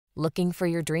Looking for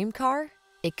your dream car?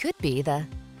 It could be the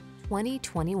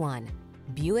 2021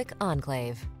 Buick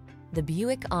Enclave. The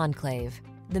Buick Enclave,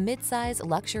 the midsize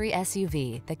luxury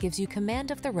SUV that gives you command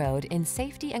of the road in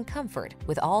safety and comfort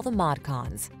with all the mod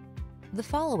cons. The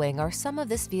following are some of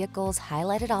this vehicle's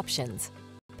highlighted options: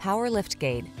 power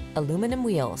liftgate, aluminum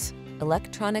wheels,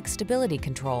 electronic stability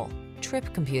control,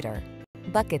 trip computer,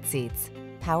 bucket seats,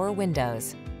 power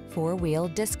windows, four-wheel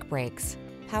disc brakes,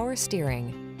 power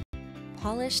steering.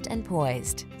 Polished and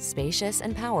poised, spacious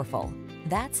and powerful.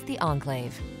 That's the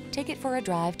Enclave. Take it for a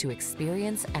drive to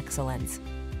experience excellence.